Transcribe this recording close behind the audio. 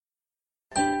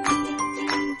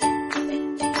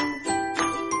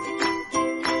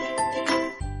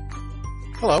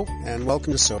Hello, and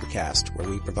welcome to Sobercast, where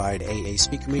we provide AA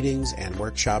speaker meetings and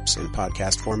workshops in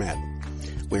podcast format.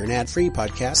 We're an ad-free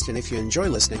podcast, and if you enjoy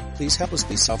listening, please help us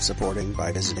be self-supporting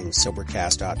by visiting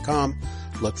Sobercast.com,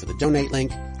 look for the donate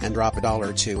link, and drop $1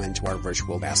 or $2 into our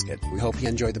virtual basket. We hope you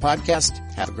enjoyed the podcast.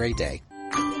 Have a great day.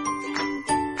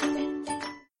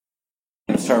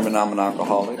 It's Herman. I'm an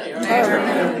alcoholic.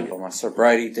 My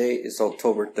sobriety date is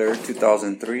October 3rd,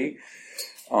 2003.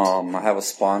 I have a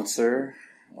sponsor.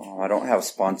 I don't have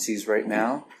sponsees right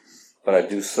now, but I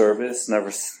do service.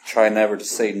 Try never to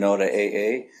say no to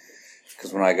AA,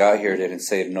 because when I got here, they didn't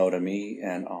say no to me.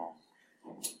 And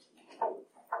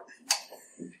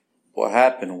what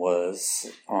happened was,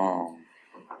 I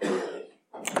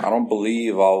don't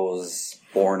believe I was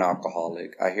born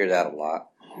alcoholic. I hear that a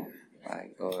lot.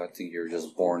 Like, oh, I think you're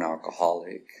just born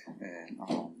alcoholic. And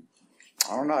I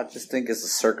don't know. I just think it's the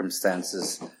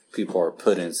circumstances people are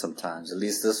put in sometimes. At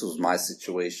least this was my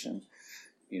situation.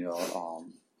 You know,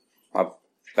 my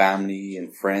family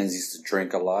and friends used to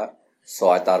drink a lot, so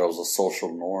I thought it was a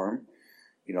social norm.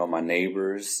 You know, my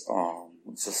neighbors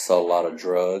just sell a lot of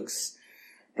drugs.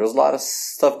 There was a lot of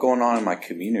stuff going on in my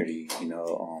community. You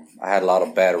know, I had a lot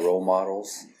of bad role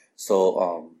models,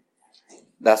 so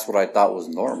that's what I thought was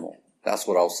normal. That's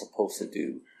what I was supposed to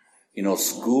do. You know,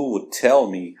 school would tell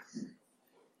me,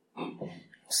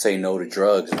 say no to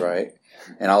drugs, right?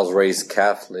 And I was raised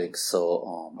Catholic,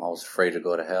 so I was afraid to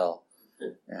go to hell.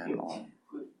 And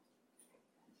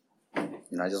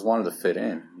you know, I just wanted to fit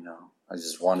in. You know, I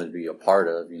just wanted to be a part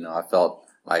of. You know, I felt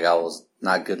like I was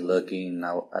not good looking.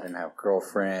 I didn't have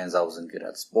girlfriends. I wasn't good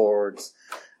at sports.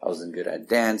 I wasn't good at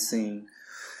dancing.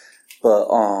 But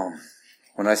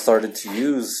when I started to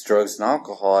use drugs and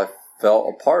alcohol, I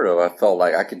felt a part of it. I felt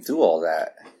like I could do all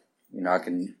that. You know,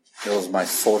 it was my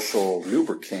social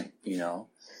lubricant, you know.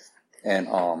 And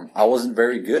I wasn't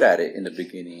very good at it in the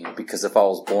beginning, because if I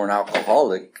was born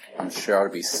alcoholic, I'm sure I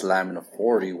would be slamming a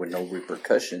 40 with no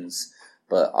repercussions.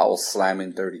 But I was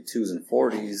slamming 32s and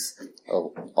 40s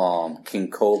of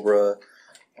King Cobra,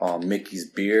 Mickey's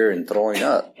beer, and throwing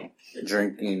up.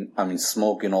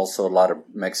 Smoking also a lot of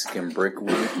Mexican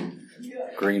brickweed,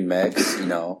 green Mex, you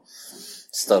know.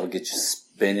 Stuff would get you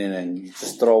spinning and you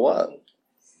just throw up.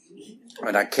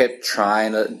 And I kept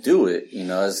trying to do it, you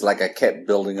know. It's like I kept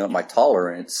building up my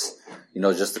tolerance, you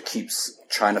know, just to keep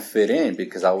trying to fit in,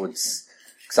 because I would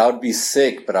be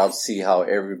sick, but I would see how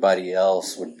everybody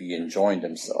else would be enjoying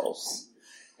themselves.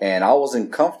 And I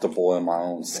wasn't comfortable in my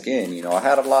own skin, you know. I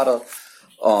had a lot of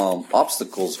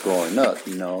obstacles growing up,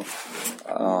 you know.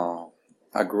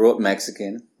 I grew up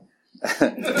Mexican.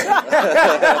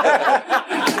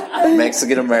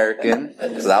 Mexican American,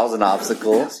 because that was an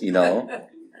obstacle, you know.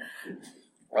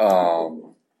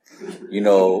 You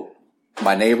know,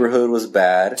 my neighborhood was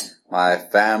bad. My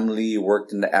family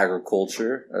worked in the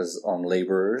agriculture as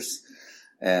laborers,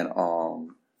 and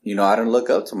you know, I didn't look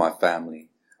up to my family.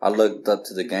 I looked up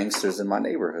to the gangsters in my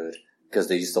neighborhood, because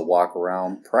they used to walk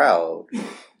around proud,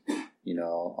 you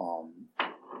know.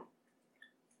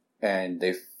 And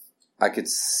I could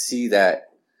see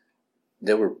that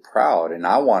they were proud, and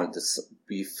I wanted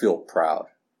to feel proud.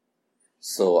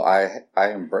 So I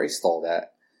embraced all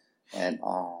that. And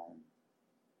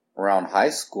around high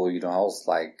school, you know, I was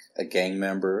like a gang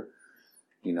member.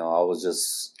 You know, I was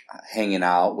just hanging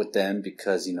out with them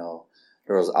because, you know,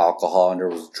 there was alcohol and there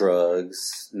was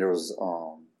drugs and there was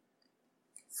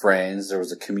friends, there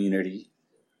was a community.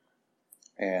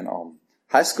 And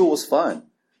high school was fun.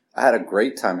 I had a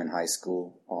great time in high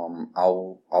school.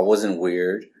 I wasn't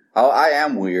weird. I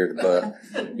am weird, but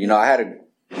you know, I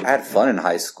had fun in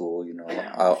high school, you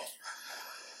know.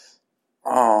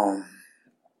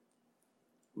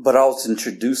 But I was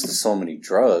introduced to so many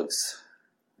drugs.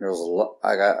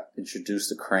 I got introduced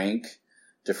to crank,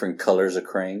 different colors of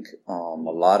crank, a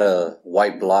lot of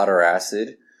white blotter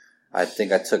acid. I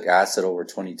think I took acid over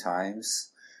 20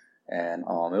 times, and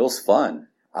it was fun.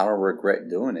 I don't regret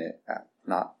doing it.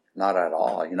 Not at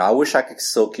all. You know, I wish I could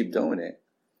still keep doing it,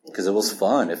 because it was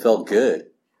fun. It felt good.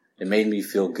 It made me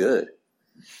feel good.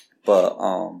 But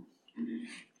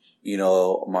you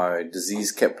know, my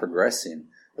disease kept progressing.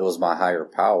 It was my higher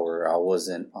power. I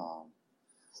wasn't,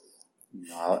 you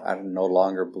know, I no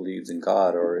longer believed in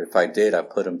God, or if I did, I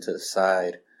put him to the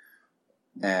side.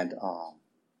 And,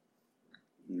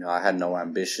 you know, I had no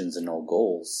ambitions and no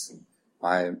goals.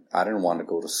 I didn't want to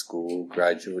go to school,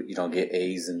 graduate, you know, get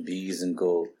A's and B's and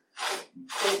go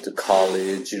to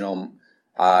college. You know,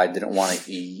 I didn't want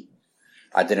to eat.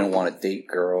 I didn't want to date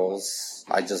girls.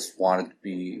 I just wanted to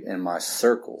be in my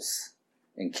circles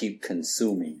and keep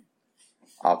consuming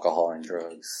alcohol and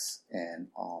drugs. And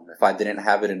if I didn't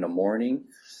have it in the morning,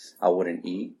 I wouldn't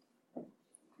eat.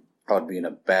 I'd be in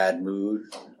a bad mood.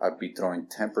 I'd be throwing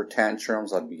temper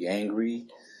tantrums. I'd be angry.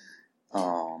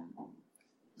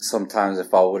 Sometimes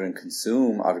if I wouldn't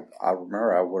consume, I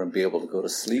remember I wouldn't be able to go to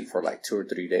sleep for like 2 or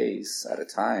 3 days at a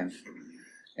time.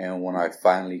 And when I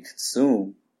finally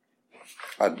consume,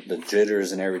 the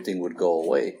jitters and everything would go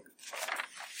away.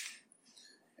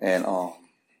 And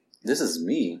this is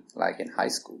me, like in high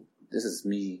school. This is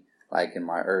me, like in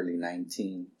my early my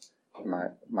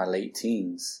late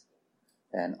teens.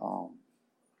 And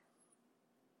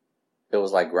it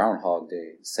was like Groundhog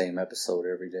Day, same episode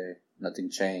every day.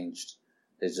 Nothing changed.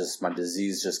 It's just my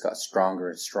disease just got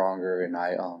stronger and stronger, and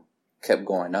I kept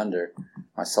going under.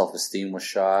 My self-esteem was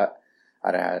shot.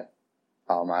 I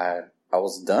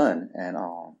was done, and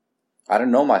I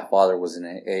didn't know my father was in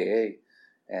AA,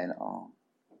 and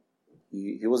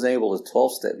he wasn't able to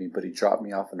 12-step me, but he dropped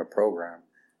me off in a program,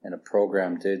 and the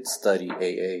program did study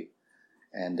AA,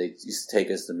 and they used to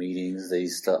take us to meetings. They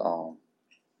used to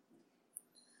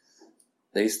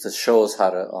show us how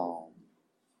to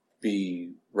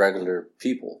be regular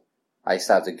people. I used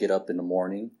to have to get up in the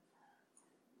morning,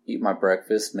 eat my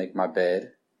breakfast, make my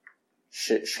bed,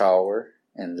 shower,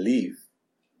 and leave,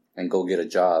 and go get a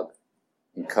job,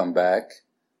 and come back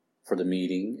for the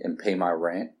meeting and pay my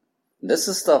rent. And this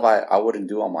is stuff I wouldn't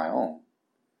do on my own.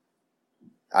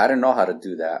 I didn't know how to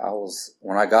do that.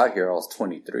 When I got here, I was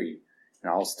 23,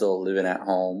 and I was still living at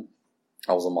home.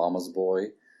 I was a mama's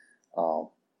boy. A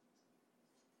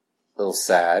little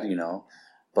sad,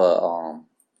 but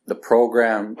the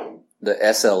program, the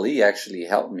SLE, actually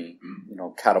helped me,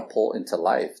 catapult into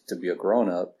life to be a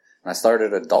grown-up. And I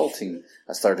started adulting.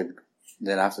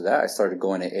 Then after that, I started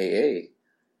going to AA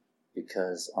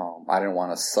because I didn't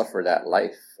want to suffer that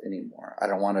life anymore. I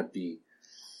didn't want to be...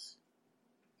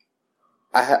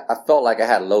 I felt like I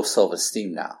had low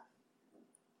self-esteem now.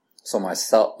 So my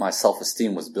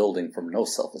self-esteem was building from no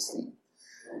self-esteem.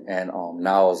 And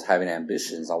now I was having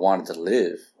ambitions. I wanted to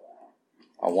live.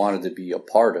 I wanted to be a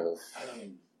part of.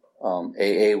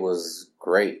 AA was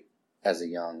great as a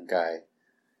young guy.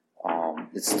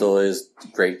 It still is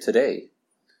great today.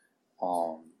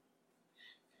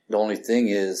 The only thing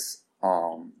is,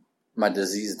 my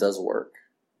disease does work.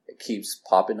 It keeps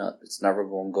popping up. It's never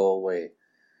going to go away.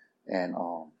 And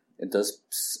it does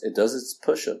its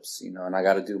push-ups, and I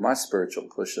got to do my spiritual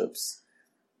push-ups.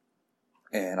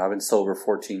 And I've been sober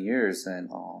 14 years, and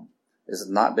it's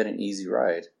not been an easy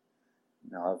ride.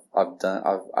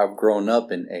 I've grown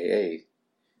up in AA.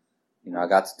 I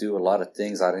got to do a lot of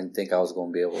things I didn't think I was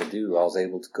going to be able to do. I was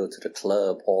able to go to the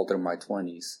club all through my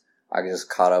 20s. I just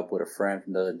caught up with a friend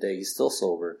from the other day. He's still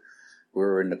sober. We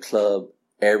were in the club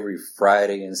every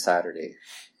Friday and Saturday.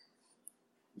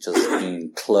 Just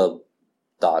being club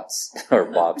dots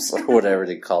or bops or whatever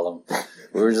they call them.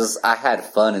 I had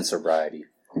fun in sobriety.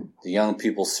 The young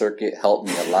people circuit helped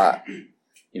me a lot.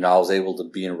 I was able to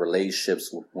be in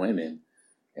relationships with women,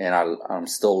 and I'm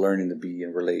still learning to be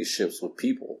in relationships with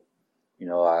people.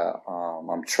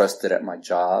 I'm trusted at my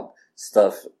job,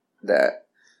 stuff that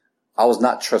I was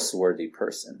not trustworthy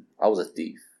person. I was a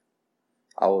thief.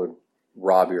 I would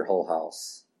rob your whole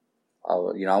house.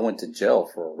 I went to jail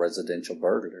for a residential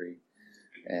burglary,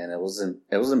 and it was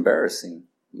embarrassing,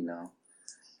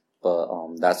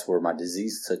 but that's where my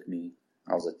disease took me.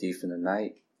 I was a thief in the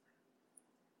night,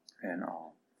 and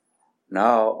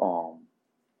now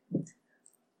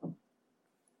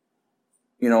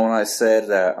when I said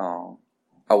that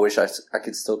I wish I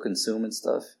could still consume and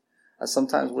stuff, I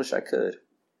sometimes wish I could.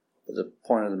 But the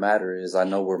point of the matter is I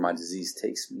know where my disease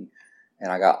takes me,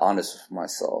 and I got honest with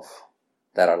myself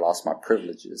that I lost my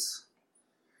privileges.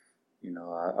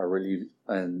 I really,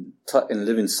 and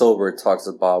living sober, it talks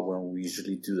about when we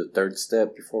usually do the third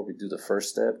step before we do the first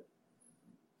step.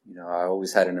 I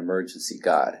always had an emergency.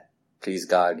 God, please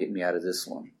God, get me out of this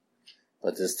one.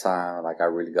 But this time, I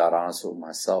really got honest with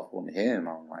myself, with him.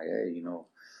 I'm like, hey,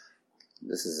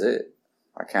 this is it.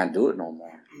 I can't do it no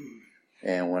more.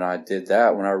 And when I did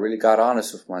that, when I really got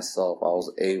honest with myself, I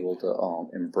was able to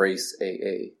embrace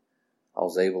AA. I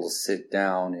was able to sit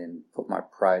down and put my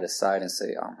pride aside and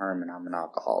say, I'm Herman, I'm an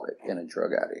alcoholic and a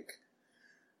drug addict.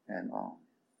 And,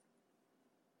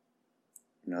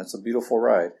 it's a beautiful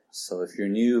ride. So if you're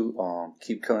new,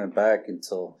 keep coming back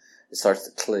until it starts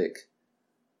to click.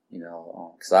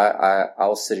 Cause I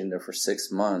was sitting there for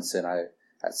 6 months, and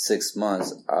at 6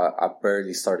 months, I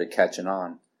barely started catching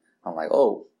on. I'm like,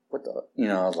 oh, what the,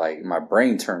 my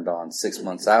brain turned on 6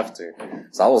 months after.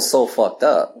 So I was so fucked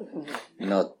up.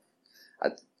 I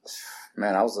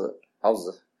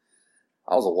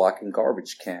was a walking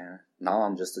garbage can. Now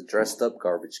I'm just a dressed up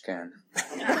garbage can.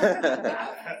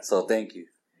 So thank you.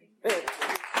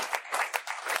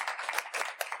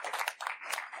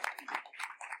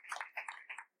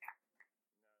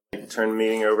 turn the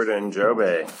meeting over to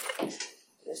Enjobe.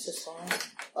 This is fine.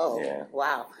 Oh, Yeah.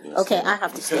 Wow. Okay, I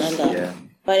have to stand up. Yeah.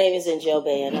 My name is Enjobe,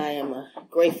 and I am a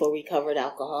grateful recovered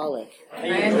alcoholic.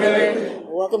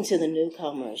 Welcome to the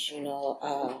newcomers,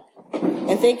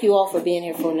 and thank you all for being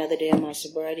here for another day of my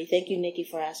sobriety. Thank you, Nikki,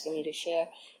 for asking me to share,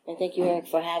 and thank you, Eric,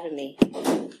 for having me.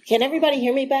 Can everybody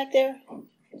hear me back there?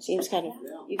 It seems kind of...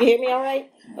 You can hear me all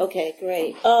right? Okay,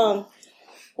 great.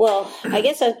 Well, I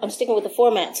guess I'm sticking with the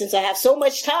format since I have so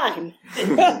much time.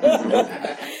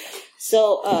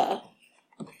 So,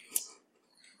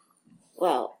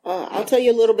 I'll tell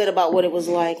you a little bit about what it was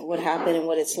like, what happened, and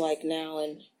what it's like now.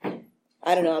 And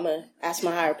I don't know, I'm going to ask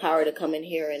my higher power to come in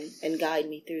here and guide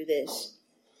me through this.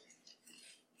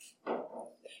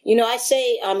 I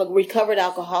say I'm a recovered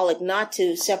alcoholic not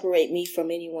to separate me from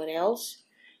anyone else,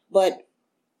 but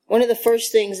one of the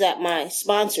first things that my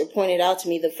sponsor pointed out to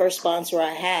me, the first sponsor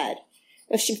I had,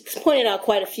 she pointed out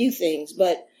quite a few things,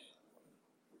 but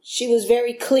she was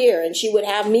very clear, and she would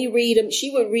have me read them. She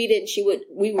would read it, and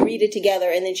we would read it together,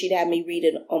 and then she'd have me read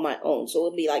it on my own. So it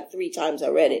would be like 3 times I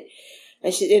read it.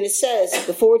 And it says,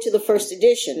 the forward to the first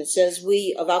edition, it says,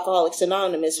 we of Alcoholics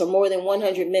Anonymous are more than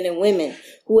 100 men and women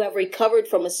who have recovered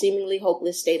from a seemingly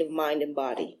hopeless state of mind and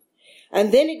body.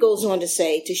 And then it goes on to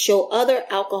say, to show other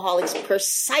alcoholics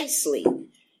precisely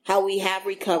how we have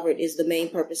recovered is the main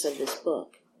purpose of this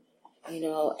book. And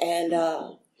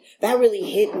that really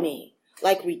hit me.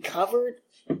 Like recovered,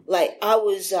 like I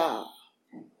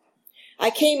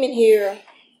came in here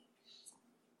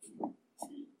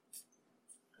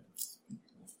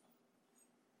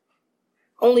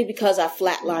only because I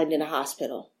flatlined in a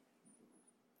hospital.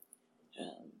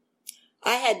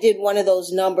 I did one of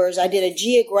those numbers. I did a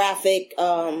geographic,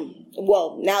 now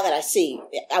that I see,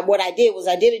 what I did was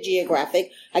I did a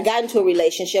geographic. I got into a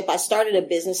relationship. I started a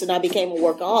business and I became a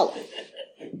workaholic.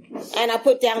 And I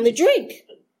put down the drink.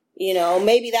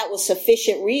 Maybe that was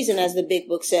sufficient reason, as the big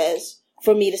book says,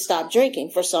 for me to stop drinking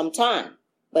for some time.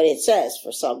 But it says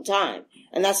for some time.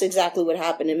 And that's exactly what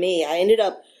happened to me. I ended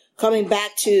up coming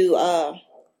back to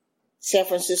San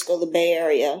Francisco, the Bay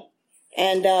Area.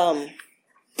 And,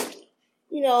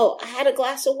 I had a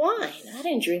glass of wine. I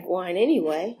didn't drink wine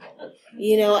anyway.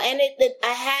 And I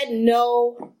had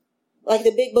no, like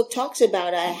the big book talks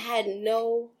about, I had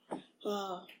no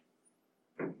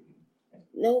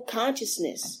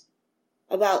consciousness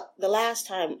about the last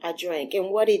time I drank and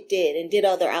what it did and did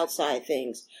other outside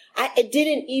things. It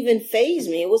didn't even faze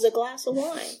me. It was a glass of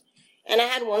wine. And I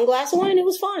had one glass of wine. It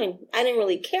was fine. I didn't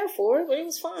really care for it, but it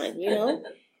was fine,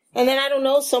 And then I don't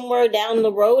know, somewhere down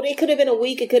the road, it could have been a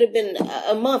week. It could have been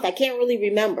a month. I can't really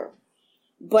remember.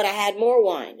 But I had more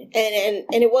wine and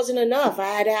it wasn't enough. I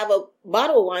had to have a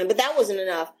bottle of wine, but that wasn't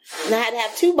enough. And I had to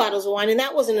have 2 bottles of wine and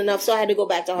that wasn't enough. So I had to go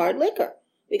back to hard liquor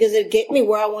because it'd get me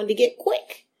where I wanted to get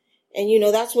quick. And,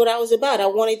 that's what I was about. I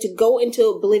wanted to go into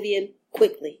oblivion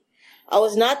quickly. I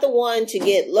was not the one to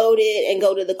get loaded and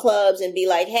go to the clubs and be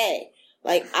like, hey,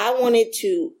 I wanted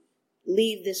to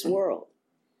leave this world.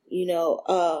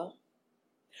 I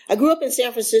grew up in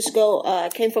San Francisco. I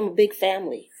came from a big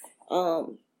family.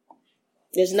 There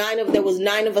was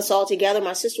 9 of us all together.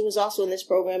 My sister was also in this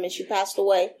program and she passed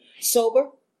away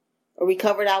sober, a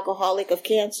recovered alcoholic of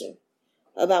cancer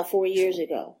about 4 years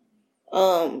ago.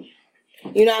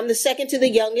 I'm the second to the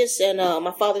youngest and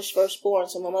my father's firstborn,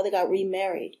 so my mother got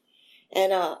remarried.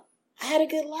 And I had a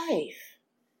good life.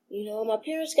 My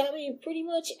parents got me pretty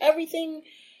much everything.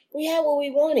 We had what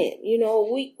we wanted.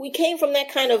 We came from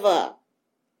that kind of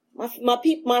my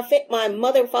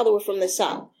mother and father were from the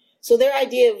South. So their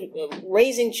idea of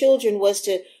raising children was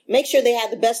to make sure they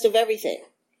had the best of everything.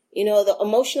 The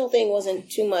emotional thing wasn't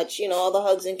too much, all the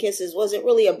hugs and kisses wasn't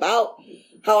really about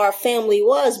how our family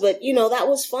was, but, that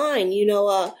was fine,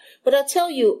 but I'll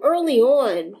tell you, early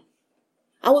on,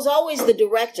 I was always the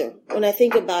director. When I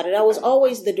think about it, I was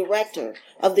always the director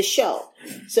of the show.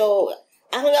 So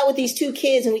I hung out with these 2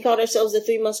 kids and we called ourselves the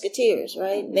 3 Musketeers,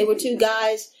 right? They were 2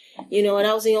 guys, and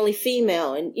I was the only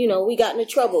female. And, we got into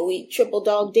trouble. We triple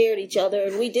dog dared each other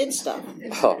and we did stuff,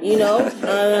 and,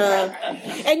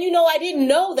 I didn't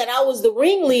know that I was the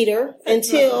ringleader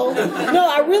until, no,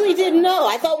 I really didn't know.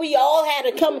 I thought we all had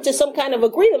to come to some kind of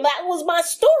agreement. That was my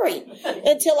story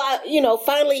until I,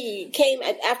 finally came,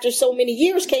 after so many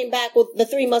years, came back with the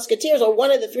 3 Musketeers or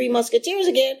one of the 3 Musketeers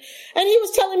again. And he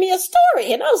was telling me a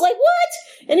story. And I was like,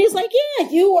 what? And he was like, yeah,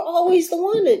 you were always the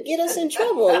one to get us in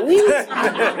trouble. We used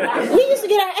to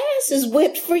get our asses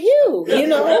whipped for you,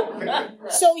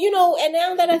 So, and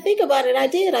now that I think about it, I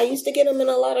did. I used to get them in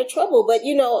a lot of trouble. But,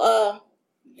 I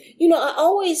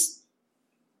always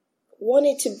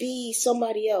wanted to be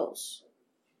somebody else.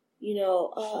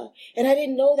 And I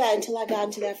didn't know that until I got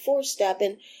into that 4th step.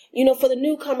 And, for the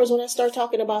newcomers, when I start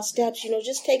talking about steps,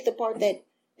 just take the part that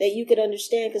you could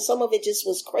understand, because some of it just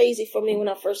was crazy for me when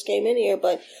I first came in here.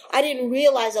 But I didn't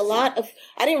realize a lot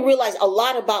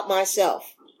about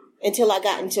myself until I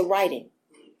got into writing,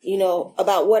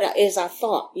 about what it is I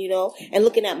thought, and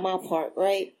looking at my part,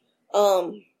 right?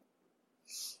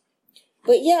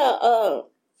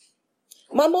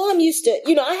 My mom used to,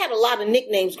 I had a lot of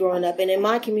nicknames growing up, and in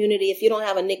my community, if you don't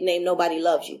have a nickname, nobody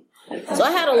loves you. So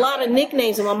I had a lot of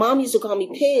nicknames, and my mom used to call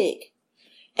me Pig.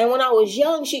 And when I was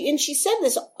young, she said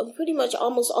this pretty much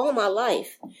almost all my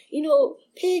life.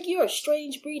 Pig, you're a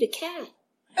strange breed of cat.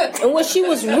 And what she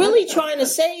was really trying to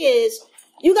say is,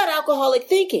 you got alcoholic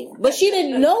thinking. But she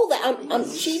didn't know that.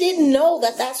 She didn't know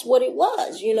that that's what it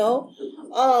was,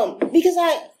 because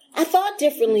I thought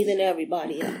differently than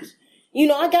everybody else.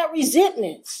 I got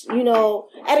resentments, at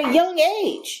a young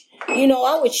age.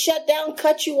 I would shut down,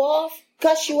 cut you off,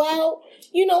 cuss you out,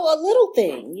 a little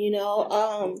thing,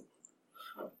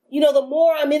 the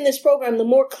more I'm in this program, the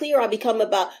more clear I become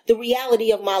about the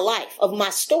reality of my life, of my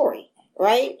story,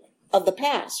 right? Of the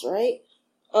past, right?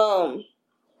 But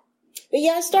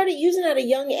yeah, I started using it at a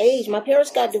young age. My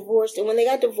parents got divorced, and when they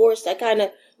got divorced,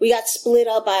 we got split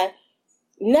up. I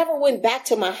never went back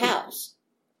to my house.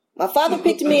 My father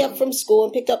picked me up from school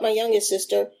and picked up my youngest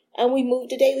sister, and we moved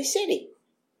to Daly City.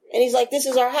 And he's like, this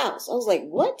is our house. I was like,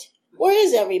 what? Where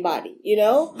is everybody?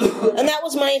 And that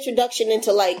was my introduction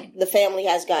into the family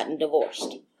has gotten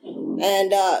divorced.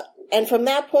 And from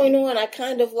that point on, I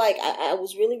I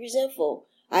was really resentful.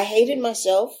 I hated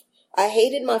myself. I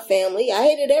hated my family. I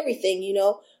hated everything,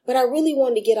 but I really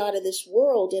wanted to get out of this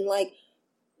world. And I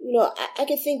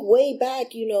could think way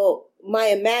back, my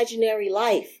imaginary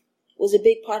life was a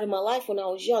big part of my life when I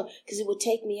was young, because it would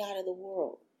take me out of the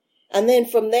world. And then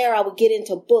from there, I would get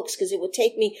into books, because it would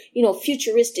take me,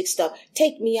 futuristic stuff,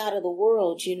 take me out of the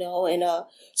world, And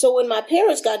so when my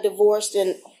parents got divorced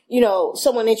and,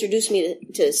 someone introduced me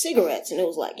to cigarettes, and it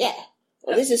was like, yeah,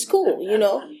 well, this is cool,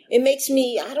 It makes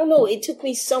me, I don't know, it took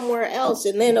me somewhere else.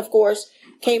 And then, of course,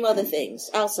 came other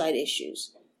things, outside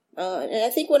issues. And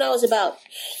I think I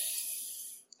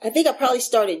probably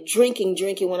started drinking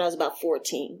when I was about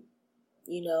 14.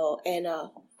 And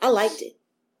I liked it.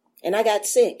 And I got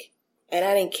sick, and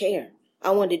I didn't care.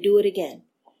 I wanted to do it again.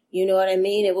 You know what I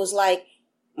mean? It was like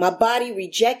my body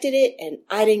rejected it, and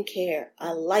I didn't care.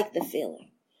 I liked the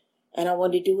feeling, and I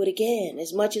wanted to do it again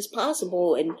as much as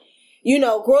possible. And,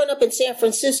 growing up in San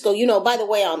Francisco, by the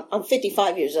way, I'm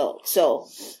 55 years old. So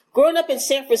growing up in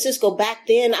San Francisco back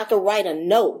then, I could write a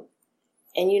note.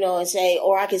 And, and say,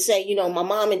 or I could say, my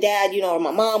mom and dad, or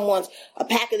my mom wants a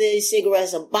pack of these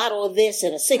cigarettes, a bottle of this,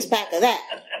 and a 6-pack of that.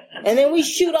 And then we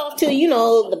shoot off to,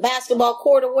 the basketball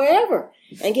court or wherever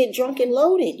and get drunk and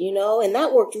loaded, and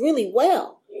that worked really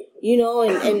well,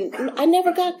 and I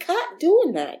never got caught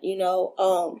doing that,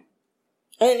 and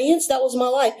hence that was my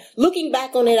life. Looking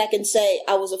back on it, I can say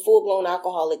I was a full-blown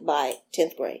alcoholic by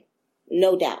 10th grade.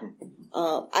 No doubt.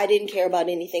 I didn't care about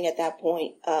anything at that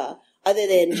point, other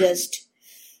than just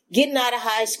getting out of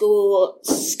high school,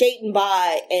 skating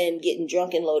by, and getting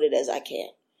drunk and loaded as I can.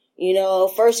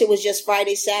 First it was just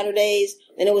Friday, Saturdays,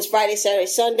 then it was Friday, Saturday,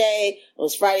 Sunday, it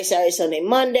was Friday, Saturday, Sunday,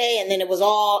 Monday, and then we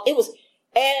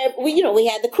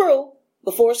had the crew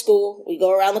before school. We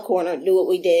go around the corner, do what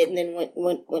we did, and then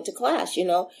went to class, And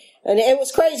it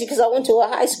was crazy, because I went to a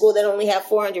high school that only had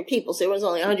 400 people, so there was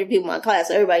only 100 people in my class,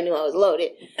 so everybody knew I was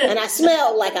loaded. And I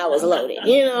smelled like I was loaded,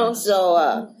 so,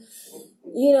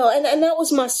 and that was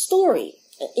my story,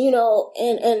 and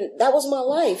that was my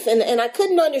life. And I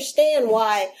couldn't understand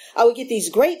why I would get these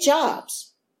great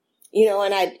jobs,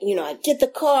 and I'd get the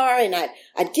car, and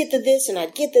I'd get to this, and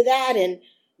I'd get to that, and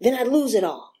then I'd lose it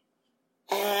all.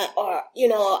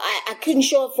 I couldn't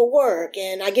show up for work,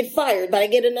 and I get fired, but I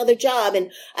get another job,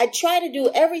 and I try to do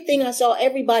everything I saw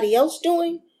everybody else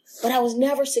doing, but I was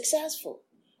never successful.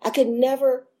 I could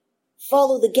never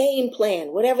follow the game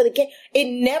plan, whatever the game. It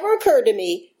never occurred to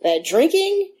me that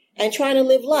drinking and trying to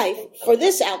live life for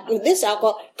this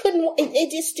alcohol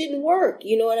it just didn't work.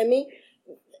 You know what I mean?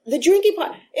 The drinking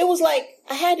part, it was like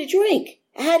I had to drink.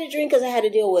 I had to drink because I had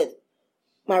to deal with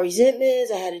my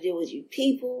resentments. I had to deal with you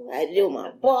people. I had to deal with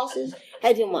my bosses. I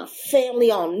had to deal with my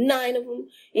family, all 9 of them,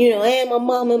 and my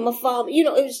mom and my father.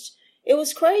 It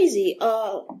was crazy.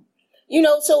 So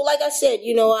like I said,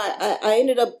 I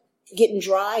ended up getting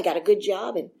dry. I got a good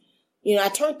job, and I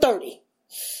turned 30.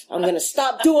 I'm going to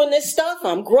stop doing this stuff.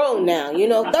 I'm grown now.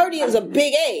 30 is a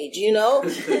big age,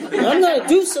 I'm going to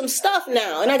do some stuff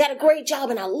now. And I got a great job,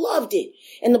 and I loved it.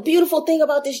 And the beautiful thing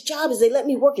about this job is they let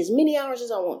me work as many hours as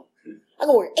I want. I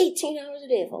could work 18 hours a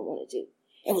day if I wanted to.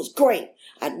 It was great.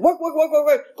 I'd work,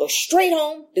 go straight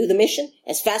home, do the mission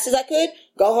as fast as I could,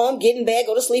 go home, get in bed,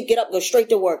 go to sleep, get up, go straight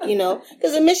to work,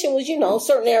 because the mission was,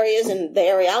 certain areas in the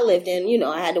area I lived in,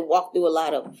 I had to walk through a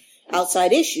lot of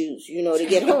outside issues, to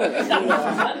get home, and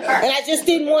I just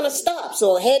didn't want to stop.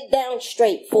 So head down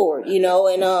straight forward, and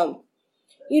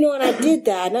I did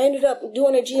that, and I ended up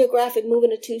doing a geographic, moving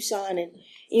to Tucson, and,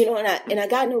 and I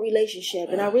got in a relationship,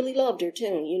 and I really loved her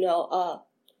too,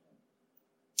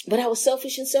 but I was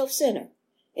selfish and self-centered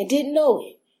and didn't know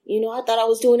it. I thought I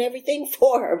was doing everything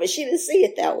for her, but she didn't see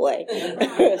it that way.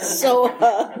 So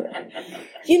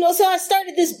I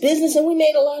started this business and we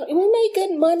made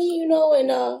good money, and,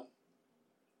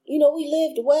 we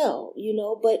lived well,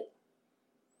 but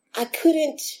I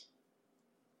couldn't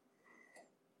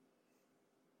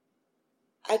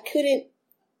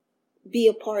be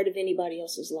a part of anybody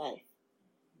else's life.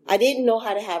 I didn't know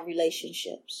how to have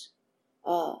relationships.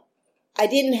 I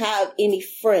didn't have any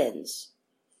friends.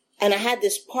 And I had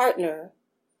this partner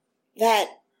that,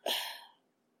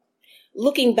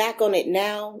 looking back on it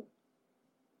now,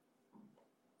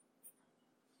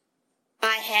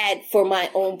 I had for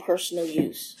my own personal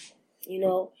use.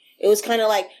 It was kind of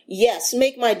like, yes,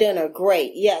 make my dinner.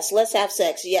 Great. Yes, let's have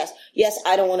sex. Yes,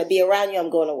 I don't want to be around you. I'm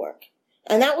going to work.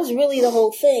 And that was really the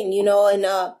whole thing, and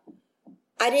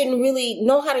I didn't really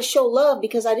know how to show love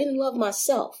because I didn't love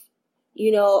myself.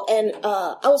 And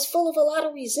I was full of a lot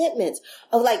of resentments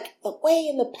of like the way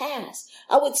in the past.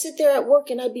 I would sit there at work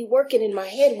and I'd be working and my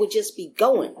head would just be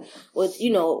going with,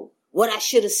 what I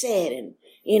should have said and,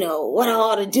 what I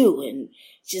ought to do and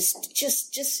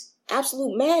just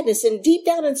absolute madness. And deep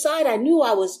down inside, I knew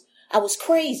I was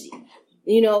crazy.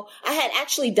 I had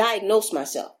actually diagnosed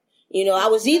myself. I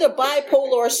was either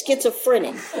bipolar or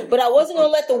schizophrenic, but I wasn't going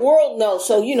to let the world know.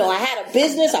 So, I had a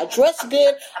business, I dressed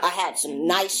good, I had some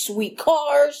nice, sweet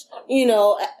cars, and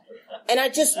I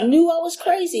just knew I was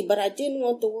crazy, but I didn't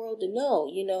want the world to know,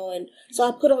 and so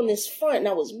I put on this front and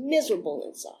I was miserable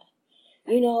inside,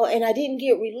 and I didn't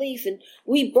get relief, and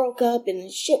we broke up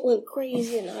and shit went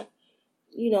crazy, and I,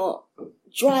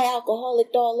 dry alcoholic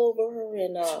all over her,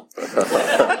 and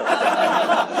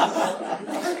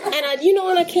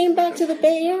and I came back to the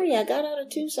Bay Area. I got out of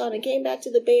Tucson and came back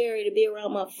to the Bay Area to be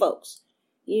around my folks,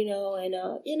 and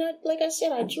like I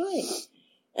said, I drank,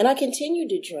 and I continued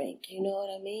to drink, you know what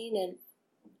I mean,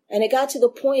 and it got to the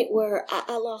point where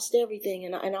I lost everything,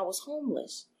 and I was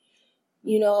homeless,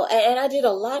 and I did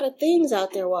a lot of things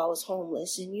out there while I was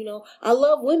homeless, and I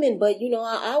love women, but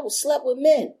I slept with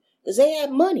men because they had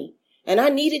money. And I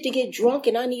needed to get drunk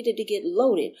and I needed to get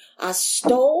loaded. I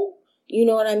stole, you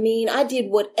know what I mean? I did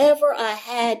whatever I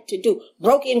had to do.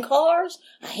 Broke in cars.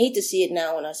 I hate to see it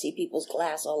now when I see people's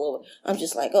glass all over. I'm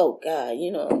just like, oh God,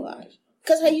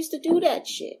 because I used to do that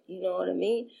shit. You know what I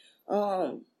mean?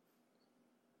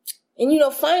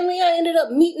 And finally I ended up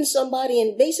meeting somebody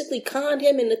and basically conned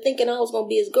him into thinking I was going to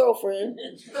be his girlfriend.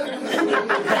 No,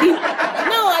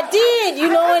 I did,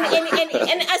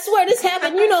 and I swear this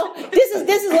happened, this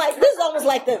is almost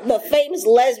like the famous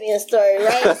lesbian story,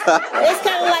 right? It's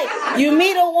kind of like you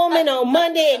meet a woman on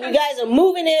Monday and you guys are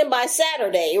moving in by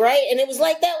Saturday, right? And it was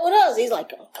like that with us. He's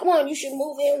like, oh, come on, you should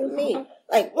move in with me.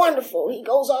 Like, wonderful. He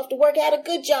goes off to work, had a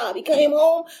good job. He came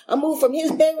home. I moved from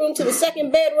his bedroom to the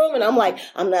second bedroom, and I'm like,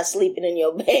 I'm not sleeping in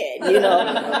your bed,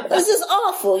 This is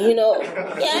awful,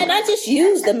 Yeah, and I just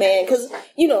used the man because,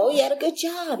 he had a good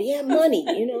job. He had money,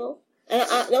 And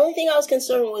the only thing I was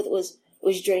concerned with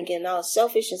was drinking. I was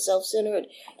selfish and self-centered,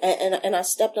 and I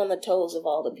stepped on the toes of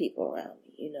all the people around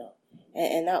me,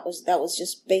 And that was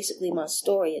just basically my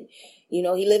story. And,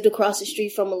 he lived across the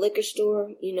street from a liquor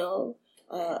store,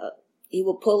 He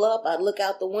would pull up, I'd look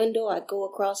out the window, I'd go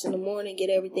across in the morning, get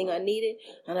everything I needed,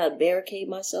 and I'd barricade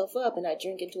myself up, and I'd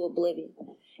drink into oblivion.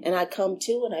 And I'd come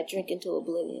to, and I'd drink into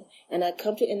oblivion. And I'd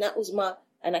come to, and that was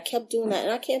and I kept doing that,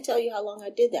 and I can't tell you how long I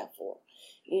did that for.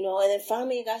 And then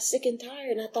finally I got sick and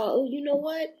tired, and I thought, oh, you know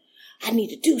what? I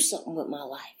need to do something with my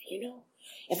life,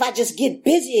 If I just get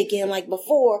busy again like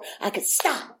before, I could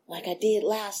stop like I did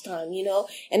last time,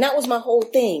 And that was my whole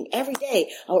thing. Every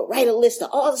day, I would write a list of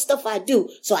all the stuff I do,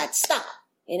 so I'd stop.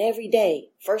 And every day,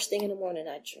 first thing in the morning,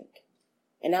 I'd drink.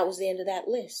 And that was the end of that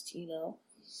list,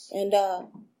 And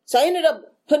so I ended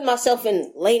up putting myself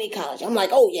in Laney College. I'm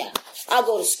like, oh yeah, I'll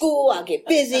go to school, I'll get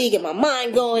busy, get my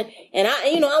mind going, and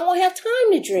I won't have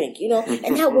time to drink,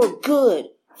 And that worked good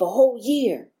for a whole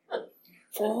year.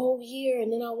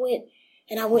 And then I went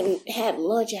and had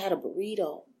lunch. I had a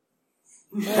burrito.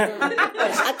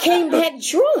 I came back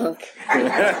drunk.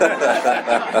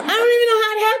 I don't even know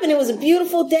how it happened. It was a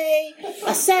beautiful day.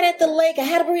 I sat at the lake. I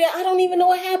had a burrito. I don't even know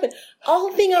what happened. All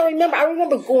the thing I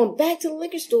remember going back to the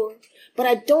liquor store, but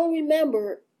I don't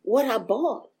remember what I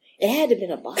bought. It had to have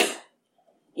been a bottle,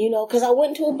 because I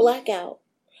went into a blackout.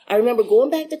 I remember going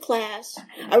back to class.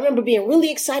 I remember being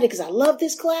really excited because I love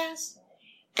this class.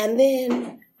 And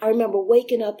then I remember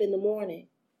waking up in the morning.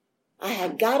 I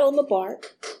had got on the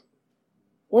BART,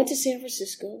 went to San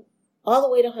Francisco, all the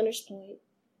way to Hunters Point,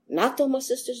 knocked on my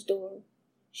sister's door.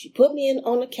 She put me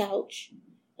on the couch,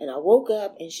 and I woke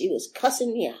up, and she was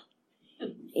cussing me out.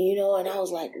 And I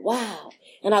was like, wow.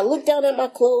 And I looked down at my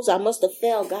clothes. I must have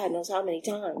fell God knows how many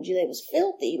times. It was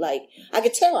filthy. Like, I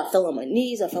could tell I fell on my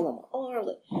knees. I fell on my arm.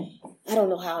 Like, I don't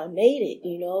know how I made it,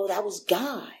 That was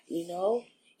God,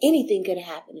 Anything could have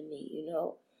happened to me,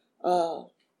 But,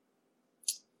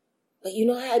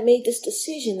 I had made this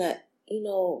decision that,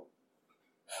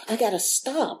 I got to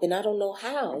stop, and I don't know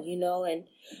how, And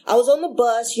I was on the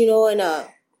bus, and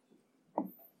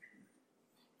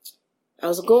I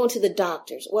was going to the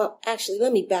doctor's. Well, actually,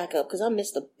 let me back up because I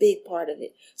missed a big part of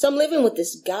it. So I'm living with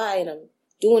this guy, and I'm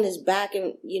doing his back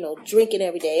and, drinking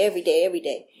every day. And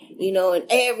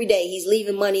every day he's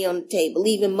leaving money on the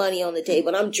table,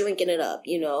 and I'm drinking it up,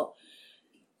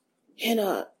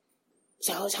 And,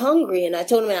 so I was hungry, and I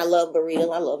told him I love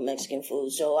burritos. I love Mexican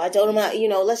food. So I told him,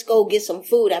 let's go get some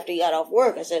food after he got off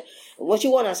work. I said, what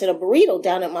you want? I said, a burrito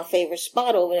down at my favorite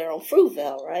spot over there on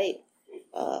Fruitvale, right?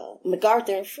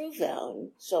 MacArthur and Fruitvale.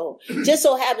 And so just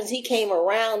so happens he came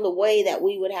around the way that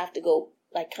we would have to go,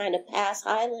 like, kind of past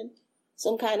Highland,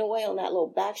 some kind of way on that little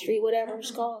back street, whatever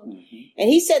it's called. Mm-hmm. And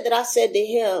he said that I said to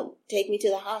him, take me to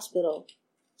the hospital.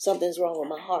 Something's wrong with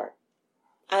my heart.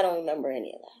 I don't remember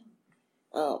any of that.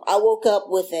 I woke up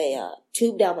with a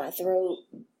tube down my throat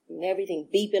and everything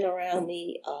beeping around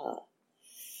me.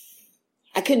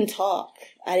 I couldn't talk.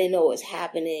 I didn't know what was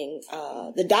happening.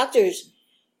 The doctors,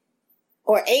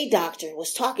 or a doctor,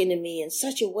 was talking to me in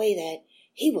such a way that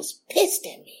he was pissed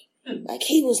at me. Like,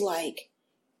 he was like,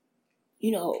 do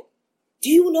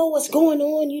you know what's going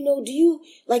on?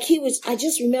 I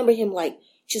just remember him, like,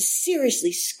 just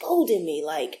seriously scolding me.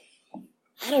 Like,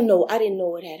 I didn't know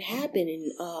what had happened.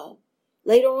 And,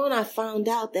 later on, I found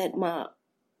out that my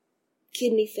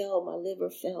kidney failed, my liver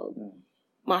failed.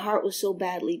 My heart was so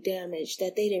badly damaged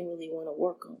that they didn't really want to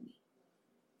work on me.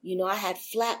 I had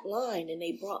flat line, and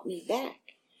they brought me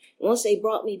back. Once they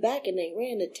brought me back and they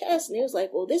ran the test, and they was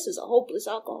like, well, this is a hopeless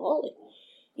alcoholic.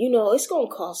 It's going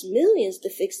to cost millions to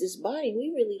fix this body. We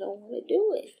really don't want to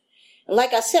do it. And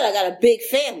like I said, I got a big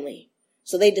family.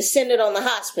 So they descended on the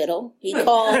hospital. He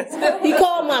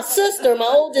called my sister, my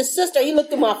oldest sister. He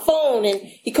looked at my phone, and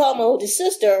he called my oldest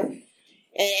sister,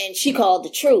 and she called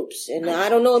the troops. And I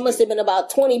don't know, it must have been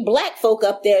about 20 black folk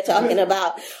up there talking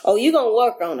about, oh, you going to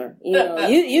work on her.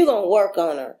 You going to work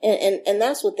on her. And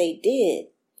that's what they did.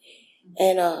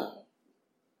 And I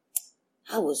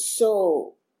was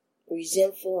so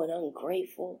resentful and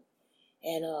ungrateful.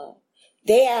 And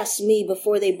they asked me,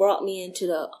 before they brought me into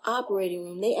the operating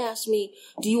room, they asked me,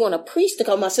 do you want a priest to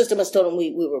come? My sister must have told them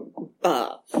we were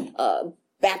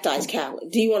baptized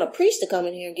Catholic. Do you want a priest to come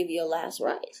in here and give you your last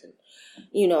rites? And,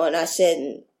 and I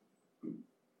said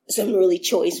some really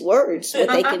choice words, what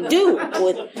they can do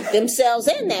with themselves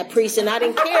and that priest. And I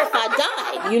didn't care if I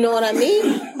died. You know what I mean?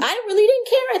 I really didn't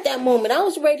care at that moment. I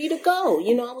was ready to go.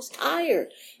 I was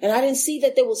tired. And I didn't see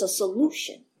that there was a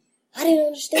solution. I didn't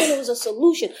understand there was a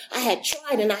solution. I had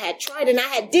tried and I had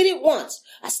did it once.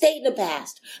 I stayed in the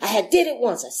past. I had did it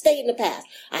once. I stayed in the past.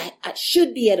 I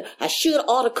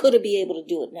oughta, coulda be able to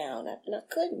do it now. And I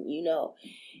couldn't,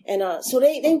 And, so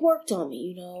they worked on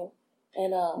me,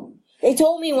 And, they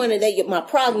told me when they get my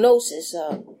prognosis,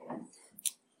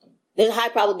 there's a high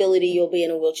probability you'll be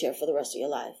in a wheelchair for the rest of your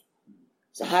life.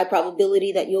 There's a high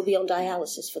probability that you'll be on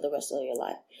dialysis for the rest of your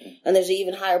life. And there's an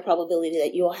even higher probability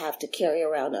that you'll have to carry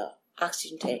around an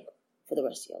oxygen tank for the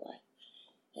rest of your life.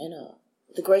 And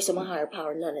the grace of my higher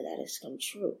power, none of that has come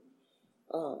true.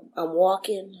 I'm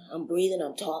walking, I'm breathing,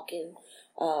 I'm talking.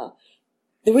 The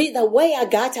way I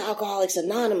got to Alcoholics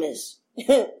Anonymous,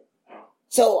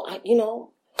 so,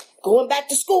 going back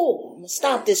to school, I'm going to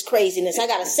stop this craziness. I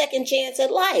got a second chance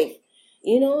at life,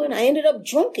 and I ended up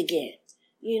drunk again.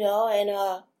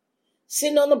 And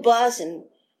sitting on the bus, and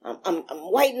I'm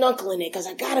white knuckling it because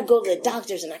I gotta go to the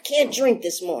doctor's, and I can't drink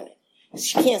this morning.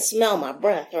 She can't smell my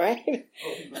breath, right? I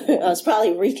was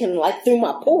probably reeking like through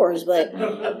my pores, but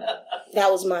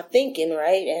that was my thinking,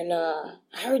 right? And I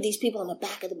heard these people on the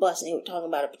back of the bus, and they were talking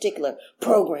about a particular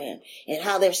program and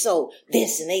how they're so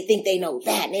this, and they think they know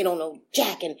that, and they don't know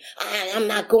jack, and I'm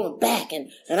not going back, and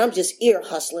I'm just ear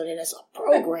hustling, and it's a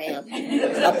program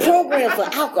for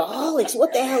alcoholics.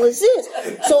 What the hell is this?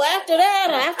 So after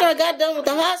that, after I got done with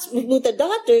the hospital, with the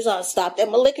doctors, I stopped at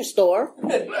my liquor store,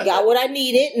 got what I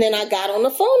needed, and then I got on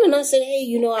the phone, and I said, hey,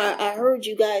 I heard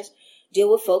you guys deal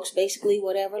with folks, basically,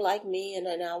 whatever, like me, and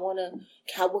I want to,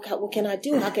 what can I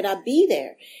do? How can I be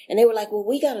there? And they were like, well,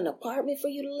 we got an apartment for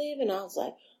you to live in. And I was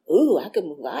like, ooh, I could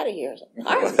move out of here.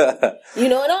 Apartment.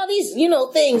 And all these,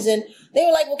 things. And they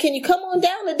were like, well, can you come on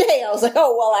down today? I was like,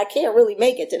 oh, well, I can't really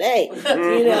make it today. And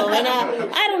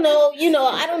I don't know,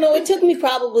 I don't know. It took me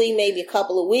probably maybe a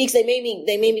couple of weeks. They made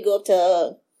me go up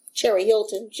to Cherry Hill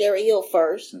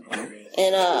first.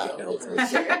 And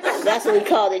that's what we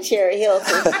called it, Cherry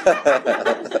Hilton.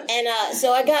 And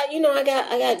so I got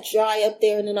dry up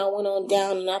there, and then I went on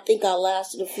down, and I think I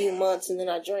lasted a few months, and then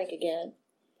I drank again.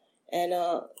 And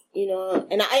and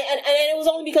it was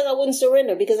only because I wouldn't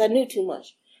surrender, because I knew too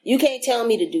much. You can't tell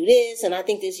me to do this, and I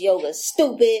think this yoga is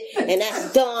stupid, and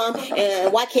that's dumb,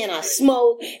 and why can't I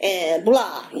smoke, and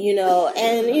blah,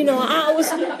 and I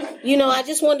was, I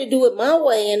just wanted to do it my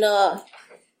way, and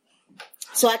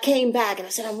so I came back, and I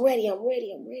said, I'm ready.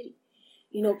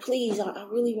 Please, I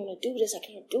really want to do this. I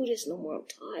can't do this no more. I'm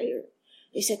tired.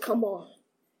 They said, come on.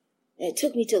 And it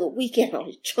took me till the weekend. I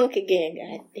was drunk again,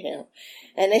 goddamn.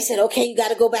 And they said, okay, you got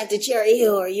to go back to Cherry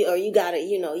Hill, or you got to,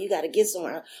 you got to get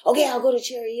somewhere. Okay, I'll go to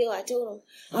Cherry Hill. I told them,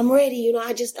 I'm ready.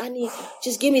 Just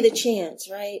give me the chance,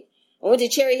 right? I went to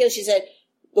Cherry Hill. She said,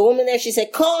 the woman there, she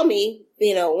said, call me,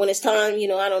 when it's time,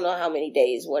 I don't know how many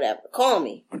days, whatever. Call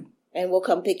me, and we'll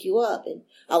come pick you up. And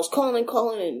I was calling,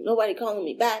 and nobody calling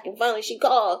me back. And finally she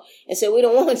called and said, we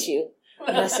don't want you.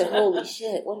 And I said, holy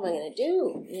shit, what am I going to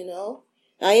do,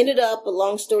 I ended up, a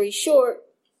long story short,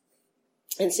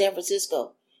 in San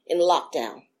Francisco in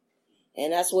lockdown.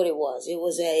 And that's what it was. It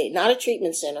was not a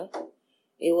treatment center.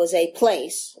 It was a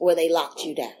place where they locked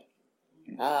you down.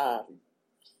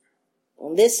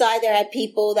 On this side, there had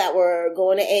people that were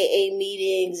going to AA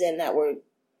meetings and that were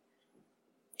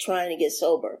trying to get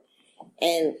sober.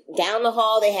 And down the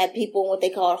hall, they had people in what they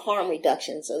called harm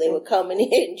reduction. So they were coming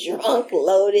in drunk,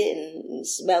 loaded, and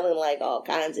smelling like all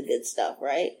kinds of good stuff,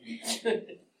 right?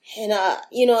 And,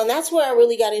 and that's where I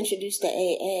really got introduced to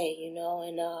AA, and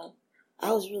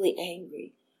I was really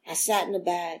angry. I sat in the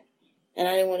back, and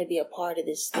I didn't want to be a part of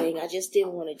this thing. I just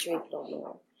didn't want to drink no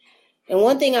more. And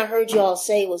one thing I heard y'all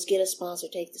say was get a sponsor,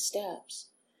 take the steps.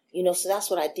 So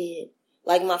that's what I did.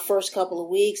 Like my first couple of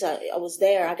weeks, I was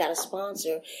there, I got a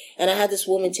sponsor, and I had this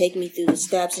woman take me through the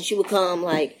steps, and she would come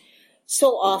like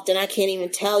so often, I can't even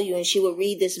tell you, and she would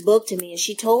read this book to me, and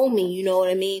she told me, you know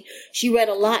what I mean? She read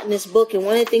a lot in this book, and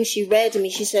one of the things she read to me,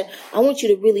 she said, I want you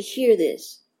to really hear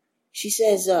this. She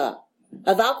says, of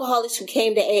alcoholics who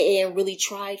came to AA and really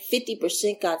tried,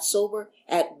 50% got sober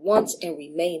at once and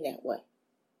remained that way.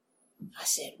 I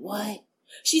said, what?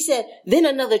 She said, then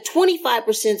another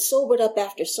 25% sobered up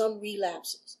after some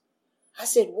relapses. I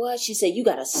said, what? She said, you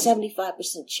got a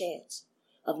 75% chance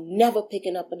of never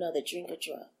picking up another drink or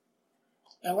drug.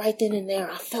 And right then and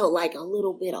there, I felt like a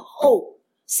little bit of hope.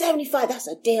 75, that's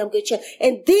a damn good chance.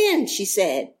 And then she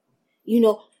said,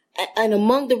 and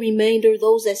among the remainder,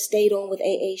 those that stayed on with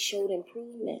AA showed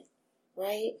improvement,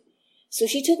 right? So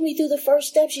she took me through the first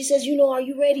step. She says, are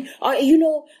you ready?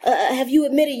 Have you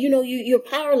admitted, you're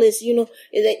powerless,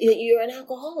 that you're an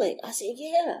alcoholic? I said,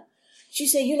 yeah. She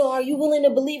said, are you willing to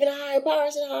believe in a higher power? I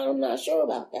said, I'm not sure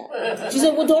about that. She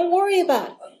said, well, don't worry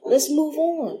about it. Let's move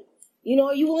on.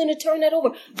 Are you willing to turn that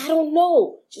over? I don't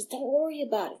know. Just don't worry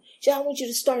about it. She said, I want you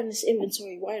to start in this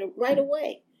inventory right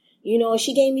away.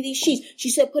 She gave me these sheets. She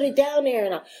said, put it down there.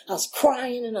 And I was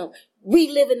crying, and I'm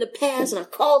reliving the past, and I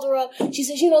called her up. She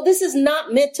says, this is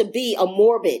not meant to be a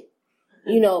morbid.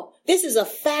 This is a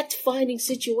fact-finding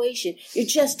situation. You're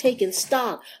just taking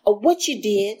stock of what you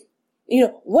did,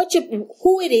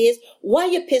 who it is, why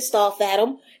you're pissed off at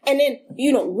them, and then,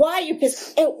 why you're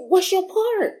pissed, and what's your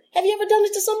part? Have you ever done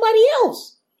it to somebody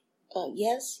else?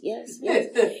 Yes.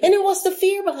 And then what's the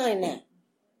fear behind that?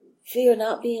 Fear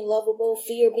not being lovable,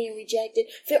 fear being rejected,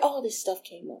 fear, all this stuff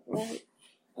came up, right?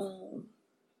 And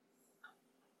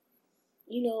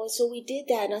so we did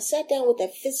that, and I sat down with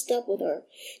that fist up with her.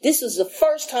 This was the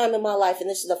first time in my life, and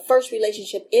this is the first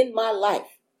relationship in my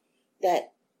life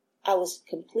that I was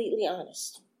completely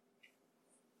honest.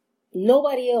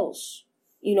 Nobody else,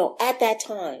 at that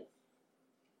time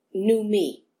knew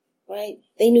me, right?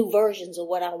 They knew versions of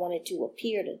what I wanted to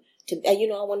appear to I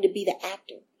wanted to be the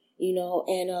actor,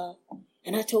 and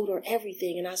And I told her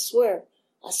everything. And I swear,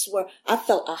 I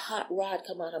felt a hot rod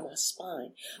come out of my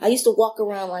spine. I used to walk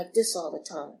around like this all the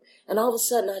time. And all of a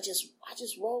sudden, I just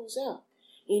rose up.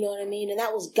 You know what I mean? And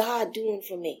that was God doing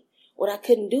for me what I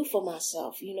couldn't do for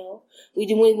myself, you know. We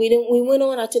went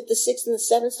on, I took the 6th and the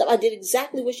 7th step. I did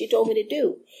exactly what she told me to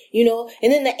do, you know.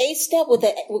 And then the 8th step with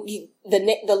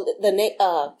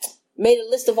made a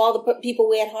list of all the people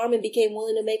we had harmed and became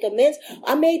willing to make amends.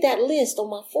 I made that list on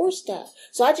my 4th step.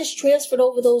 So I just transferred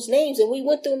over those names and we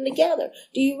went through them together.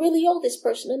 Do you really owe this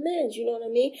person amends? You know what I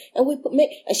mean? And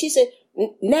and she said,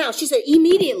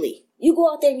 immediately. You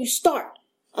go out there and you start.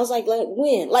 I was like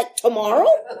when? Like tomorrow?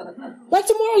 Like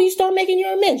tomorrow you start making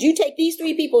your amends. You take these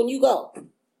 3 people and you go.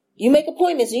 You make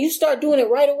appointments and you start doing it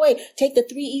right away. Take the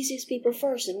 3 easiest people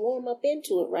first and warm up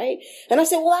into it, right? And I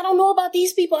said, well, I don't know about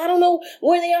these people. I don't know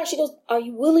where they are. She goes, are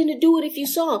you willing to do it if you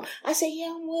saw them? I said,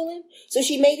 yeah, I'm willing. So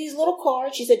she made these little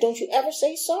cards. She said, don't you ever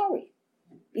say sorry.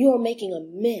 You are making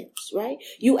amends, right?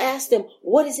 You ask them,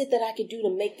 what is it that I could do to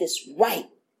make this right?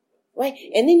 Right?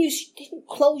 And then you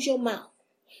close your mouth.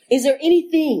 Is there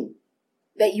anything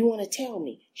that you want to tell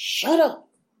me? Shut up.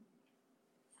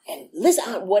 And listen,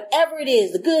 whatever it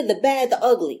is, the good, the bad, the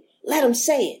ugly, let them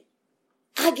say it.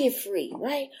 I get free,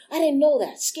 right? I didn't know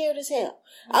that. Scared as hell.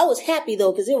 I was happy,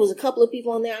 though, because there was a couple of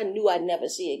people on there I knew I'd never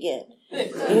see again.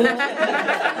 You know?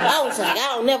 I was like,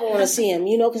 I don't never want to see them,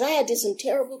 you know, because I had did some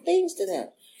terrible things to them.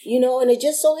 You know, and it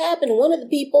just so happened, one of the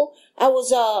people, I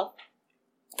was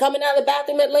coming out of the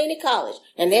bathroom at Laney College,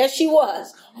 and there she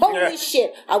was. Holy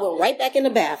shit. I went right back in the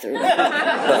bathroom.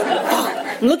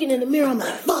 I'm looking in the mirror, I'm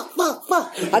like, fuck.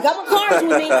 I got my cards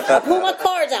with me. I pull my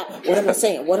cards out. What am I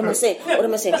saying?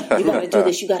 You gotta do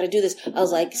this, you gotta do this. I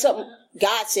was like,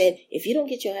 God said, if you don't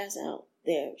get your ass out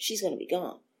there, she's gonna be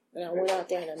gone. And I went out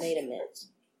there and I made amends.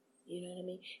 You know what I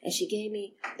mean? And she gave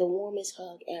me the warmest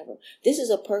hug ever. This is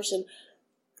a person,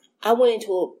 I went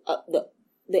into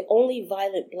the only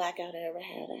violent blackout I ever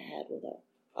had, with her.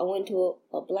 I went into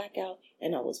a blackout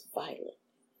and I was violent.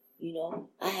 You know,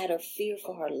 I had her fear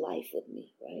for her life with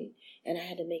me, right? And I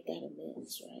had to make that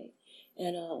amends, right?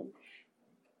 And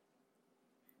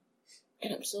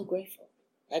I'm so grateful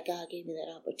that God gave me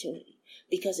that opportunity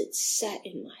because it sat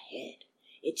in my head.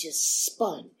 It just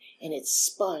spun and it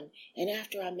spun. And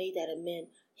after I made that amend,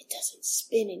 it doesn't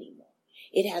spin anymore.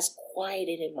 It has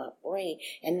quieted in my brain.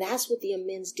 And that's what the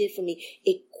amends did for me.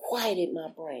 It quieted my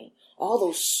brain. All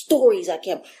those stories I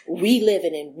kept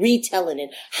reliving and retelling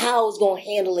and how I was going to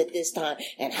handle it this time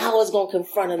and how I was going to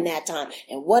confront him that time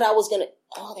and what I was going to,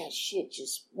 all that shit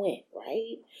just went,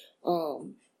 right?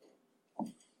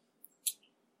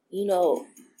 You know,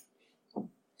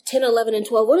 10, 11, and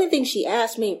 12, one of the things she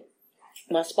asked me,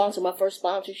 my first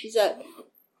sponsor, she said,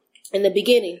 in the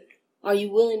beginning, are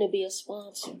you willing to be a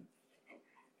sponsor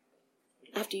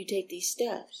after you take these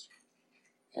steps?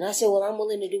 And I said, well, I'm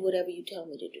willing to do whatever you tell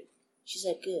me to do. She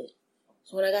said, good.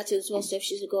 So when I got to the 12 steps,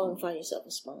 she said, go out and find yourself a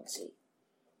sponsee.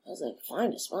 I was like,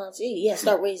 find a sponsee? Yeah,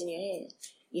 start raising your hand.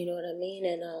 You know what I mean?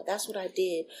 And that's what I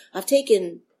did. I've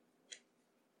taken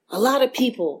a lot of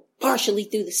people partially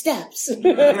through the steps.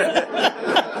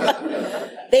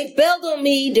 They bailed on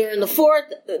me during the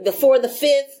 4th, the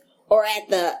 5th, or at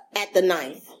the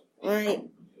 9th. Right?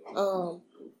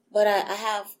 But I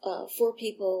have 4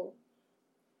 people,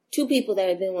 2 people that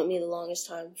have been with me the longest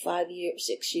time, 5 years,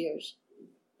 6 years,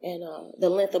 and the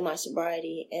length of my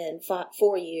sobriety, and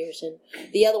 4 years, and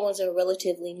the other ones are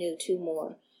relatively new, 2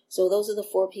 more. So those are the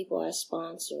 4 people I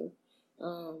sponsor.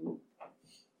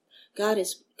 God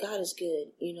is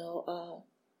good, you know.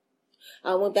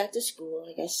 I went back to school,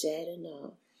 like I said, and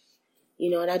you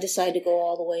know, and I decided to go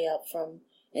all the way up from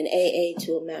an AA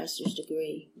to a master's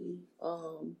degree.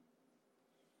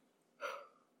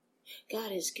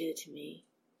 God is good to me.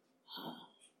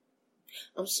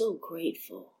 I'm so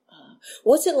grateful.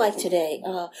 What's it like today?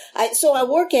 I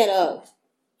work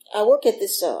at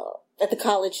this at the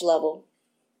college level,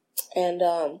 and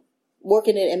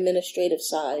working in administrative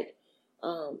side.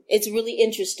 It's really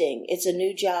interesting. It's a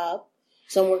new job.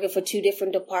 So I'm working for 2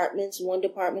 different departments. One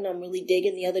department I'm really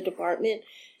digging. The other department,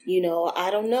 you know, I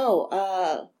don't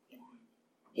know.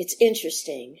 It's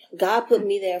interesting. God put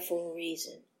me there for a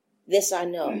reason. This I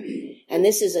know. And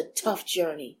this is a tough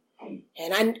journey.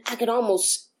 And I could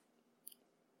almost,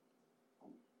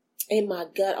 in my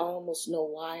gut, I almost know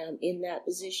why I'm in that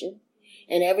position.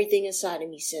 And everything inside of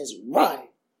me says, run.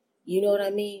 You know what I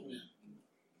mean?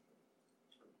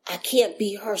 I can't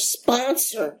be her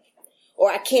sponsor. Or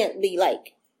I can't be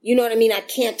like, you know what I mean? I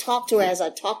can't talk to her as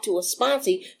I talk to a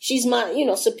sponsee. She's my, you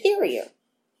know, superior.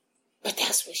 But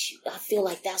that's what I feel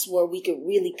like that's where we could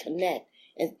really connect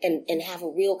and have a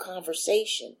real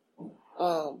conversation.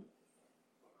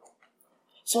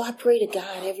 So I pray to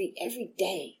God every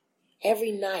day,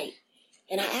 every night.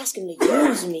 And I ask him to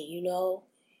use me,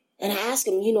 And I ask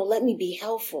him, let me be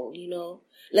helpful,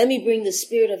 Let me bring the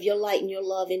spirit of your light and your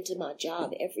love into my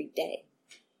job every day.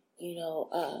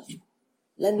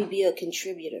 Let me be a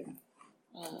contributor.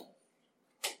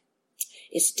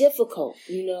 It's difficult,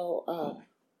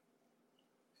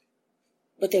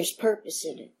 but there's purpose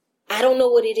in it. I don't know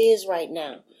what it is right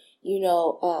now.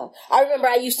 I remember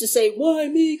I used to say, why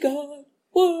me, God?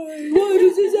 Why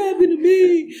does this happen to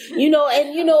me?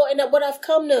 And what I've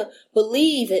come to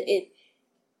believe,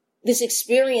 this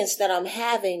experience that I'm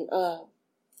having,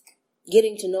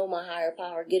 getting to know my higher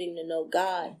power, getting to know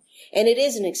God. And it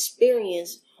is an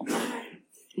experience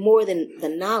more than the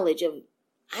knowledge of,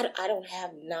 I don't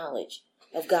have knowledge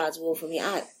of God's will for me.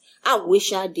 I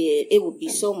wish I did. It would be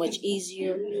so much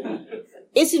easier.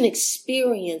 It's an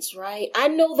experience, right? I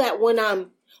know that when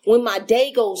my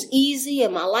day goes easy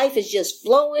and my life is just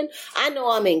flowing, I know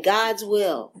I'm in God's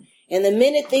will. And the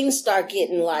minute things start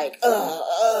getting like,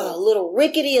 a little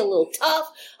rickety, a little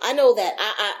tough, I know that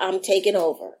I'm taking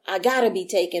over. I gotta be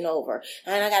taken over.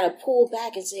 And I gotta pull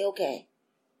back and say, okay,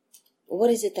 what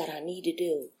is it that I need to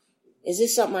do? Is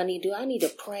this something I need to do? I need to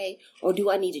pray, or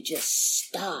do I need to just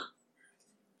stop?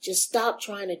 Just stop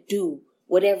trying to do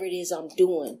whatever it is I'm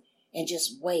doing and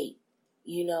just wait,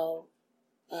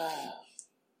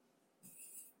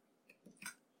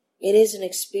 It is an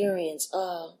experience.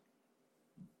 I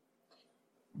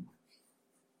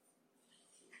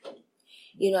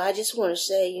just want to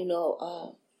say,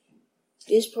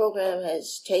 this program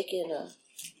has taken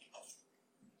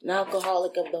an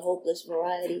alcoholic of the hopeless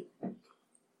variety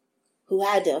who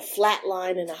had to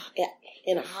flatline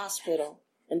in a hospital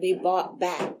and be brought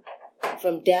back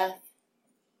from death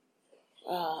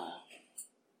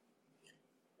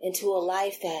into a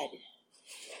life that,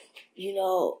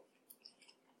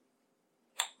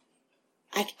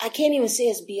 I can't even say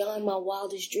it's beyond my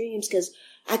wildest dreams, because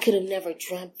I could have never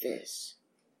dreamt this.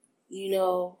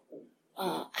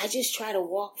 I just try to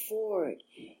walk forward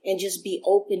and just be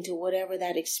open to whatever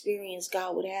that experience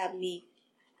God would have me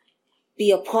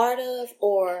be a part of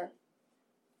or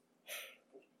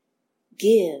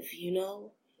give,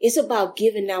 It's about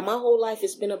giving now. My whole life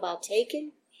has been about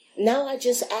taking. Now I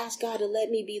just ask God to let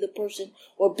me be the person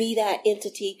or be that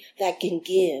entity that can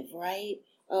give, right?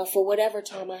 For whatever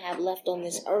time I have left on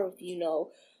this earth,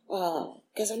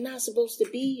 because I'm not supposed to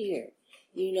be here.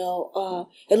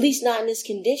 At least not in this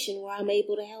condition where I'm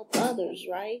able to help others,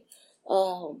 right?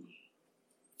 To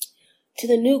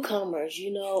the newcomers,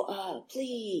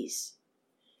 please,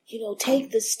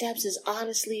 take the steps as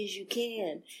honestly as you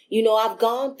can. I've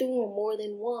gone through them more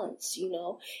than once,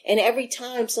 and every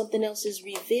time something else is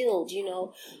revealed,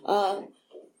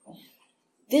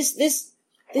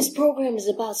 this program is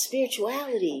about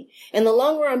spirituality. And the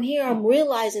longer I'm here, I'm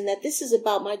realizing that this is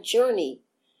about my journey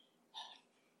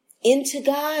into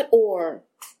God, or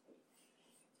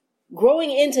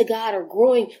growing into God, or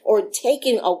growing or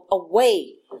taking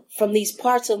away from these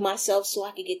parts of myself so I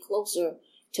could get closer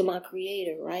to my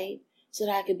Creator, right? So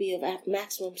that I could be of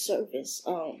maximum service.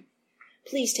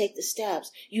 Please take the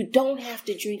steps. You don't have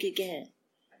to drink again.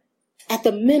 At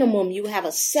the minimum, you have a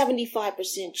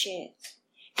 75% chance.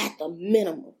 At the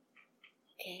minimum.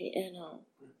 Okay, and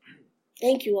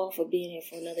thank you all for being here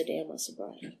for another day of my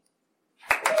sobriety.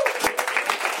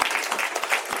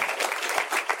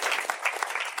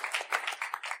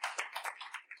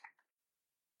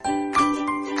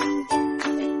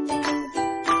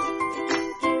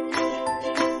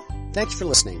 Thanks for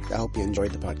listening. I hope you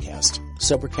enjoyed the podcast.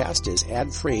 Sobercast is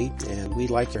ad-free, and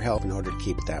we'd like your help in order to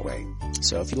keep it that way.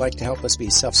 So if you'd like to help us be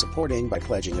self-supporting by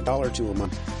pledging $1 or $2 a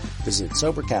month, visit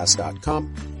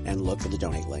Sobercast.com and look for the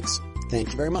donate links. Thank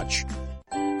you very much.